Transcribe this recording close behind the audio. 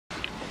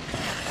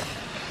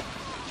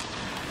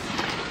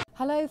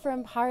Hello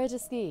from Paris de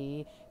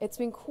Ski. It's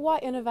been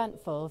quite an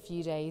eventful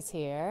few days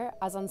here,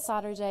 as on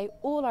Saturday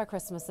all our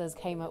Christmases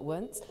came at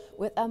once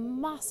with a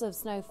massive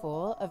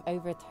snowfall of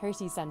over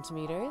 30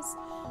 centimetres.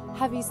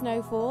 Heavy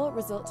snowfall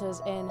resulted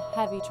in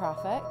heavy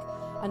traffic,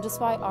 and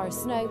despite our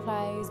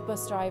snowplows,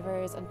 bus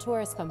drivers and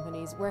tourist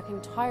companies working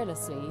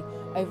tirelessly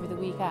over the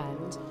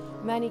weekend,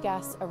 many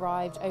guests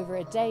arrived over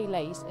a day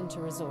late into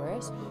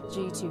resort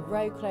due to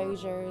road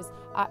closures,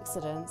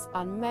 accidents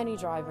and many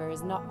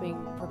drivers not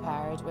being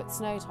prepared with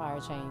snow tyre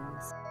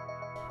chains.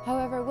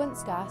 However,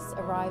 once guests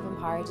arrive in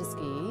Paris de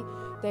Ski,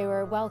 they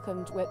were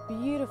welcomed with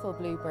beautiful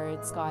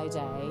bluebird sky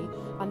day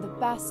and the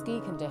best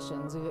ski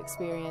conditions we've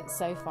experienced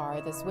so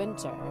far this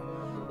winter.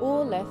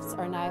 All lifts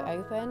are now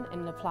open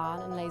in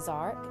Plagne and Les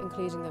Arcs,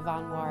 including the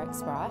Vanoir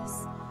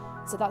Express,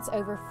 so that's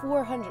over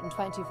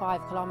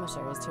 425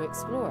 kilometres to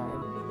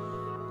explore.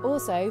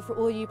 Also, for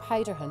all you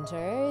powder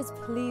hunters,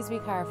 please be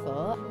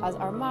careful as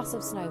our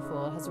massive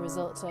snowfall has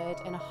resulted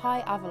in a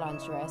high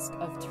avalanche risk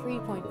of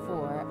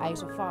 3.4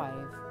 out of 5.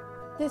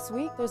 This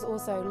week there's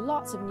also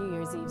lots of New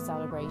Year's Eve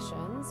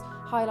celebrations.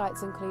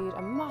 Highlights include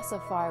a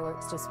massive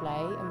fireworks display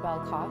in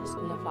Belcote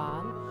in Le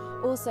Plagne.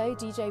 Also,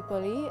 DJ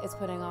Bully is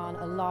putting on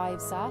a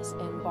live set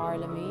in Bar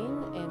Le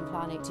Mine in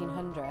Plagne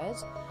 1800,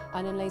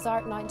 and in Les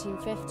Arcs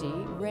 1950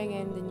 ring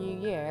in the new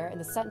year in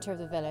the centre of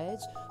the village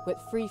with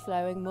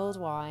free-flowing mulled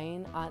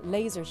wine,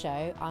 laser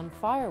show and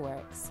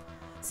fireworks.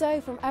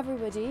 So from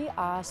everybody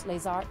at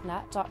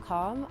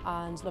lesarcsnet.com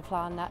and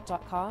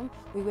leplannet.com,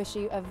 we wish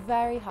you a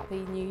very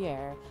happy new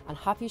year and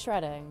happy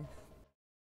shredding.